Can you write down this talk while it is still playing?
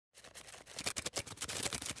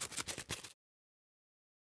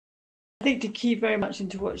I think to key very much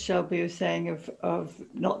into what Shelby was saying of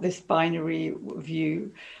not this binary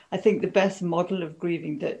view, I think the best model of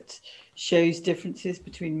grieving that shows differences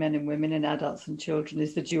between men and women and adults and children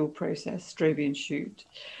is the dual process, Strobey and Shute.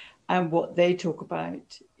 And what they talk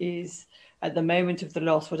about is at the moment of the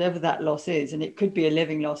loss, whatever that loss is, and it could be a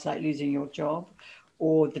living loss like losing your job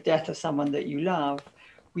or the death of someone that you love,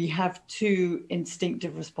 we have two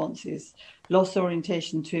instinctive responses: loss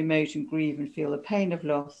orientation to emote and grieve and feel the pain of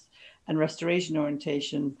loss, and restoration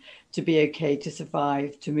orientation to be okay, to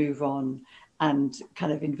survive, to move on and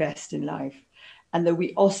kind of invest in life. And that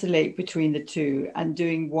we oscillate between the two, and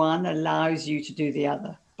doing one allows you to do the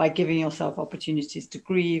other. By giving yourself opportunities to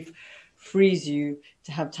grieve, frees you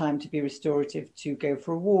to have time to be restorative, to go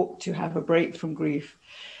for a walk, to have a break from grief.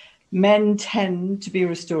 Men tend to be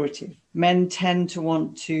restorative. Men tend to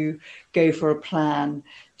want to go for a plan,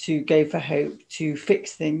 to go for hope, to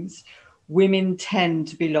fix things. Women tend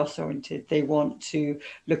to be loss oriented. They want to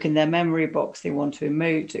look in their memory box. They want to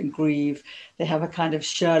emote and grieve. They have a kind of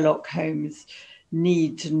Sherlock Holmes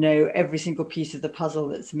need to know every single piece of the puzzle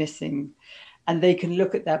that's missing. And they can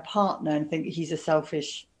look at their partner and think he's a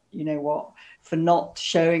selfish, you know what, for not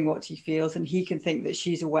showing what he feels. And he can think that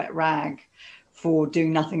she's a wet rag for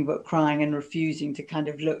doing nothing but crying and refusing to kind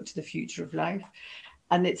of look to the future of life.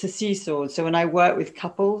 And it's a seesaw. So when I work with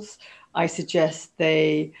couples, I suggest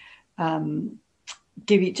they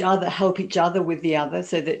give each other, help each other with the other,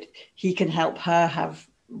 so that he can help her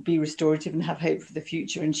be restorative and have hope for the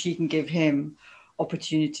future, and she can give him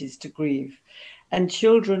opportunities to grieve. And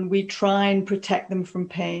children, we try and protect them from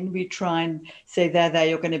pain. We try and say, there,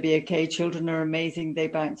 you're going to be okay. Children are amazing. They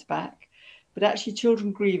bounce back. But actually,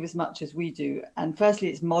 children grieve as much as we do. And firstly,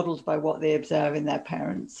 it's modeled by what they observe in their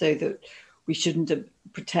parents, so that we shouldn't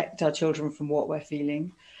protect our children from what we're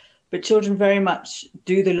feeling. But children very much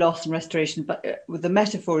do the loss and restoration, but the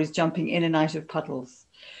metaphor is jumping in and out of puddles.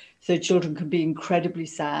 So children can be incredibly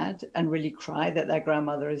sad and really cry that their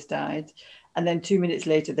grandmother has died. And then 2 minutes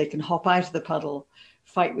later, they can hop out of the puddle,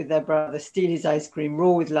 fight with their brother, steal his ice cream,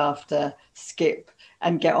 roar with laughter, skip,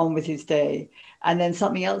 and get on with his day. And then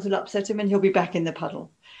something else will upset him and he'll be back in the puddle.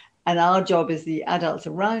 And our job as the adults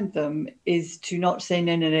around them is to not say,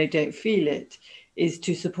 no, don't feel it, is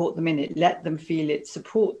to support them in it, let them feel it,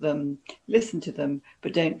 support them, listen to them,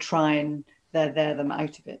 but don't try and there them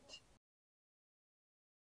out of it.